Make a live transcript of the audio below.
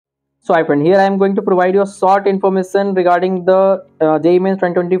So my friend, here I am going to provide you a short information regarding the JEE Mains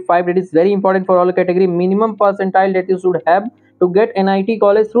 2025. It is very important for all category. Minimum percentile that you should have to get NIT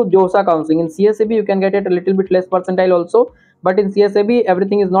college through JOSAA Counselling. In CSAB you can get it a little bit less percentile also, but in CSAB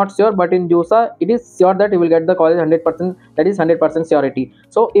everything is not sure, but in JOSAA it is sure that you will get the college 100%. That is 100% surety.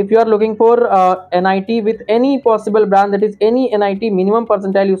 So if you are looking for NIT with any possible branch, that is any NIT, minimum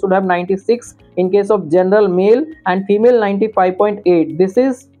percentile you should have 96 in case of general male, and female 95.8. This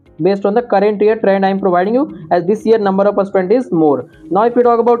is based on the current year trend I am providing you, as this year number of aspirant is more. Now if we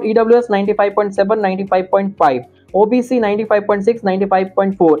talk about EWS 95.7, 95.5, OBC 95.6,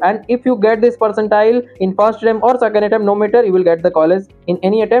 95.4, and if you get this percentile in first attempt or second attempt, no matter, you will get the college. In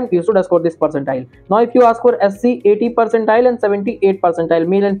any attempt you should score this percentile. Now if you ask for SC 80 percentile and 78 percentile,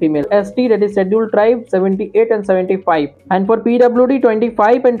 male and female. ST, that is scheduled tribe, 78 and 75, and for PWD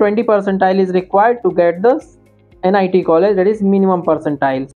 25 and 20 percentile is required to get the NIT college, that is minimum percentile.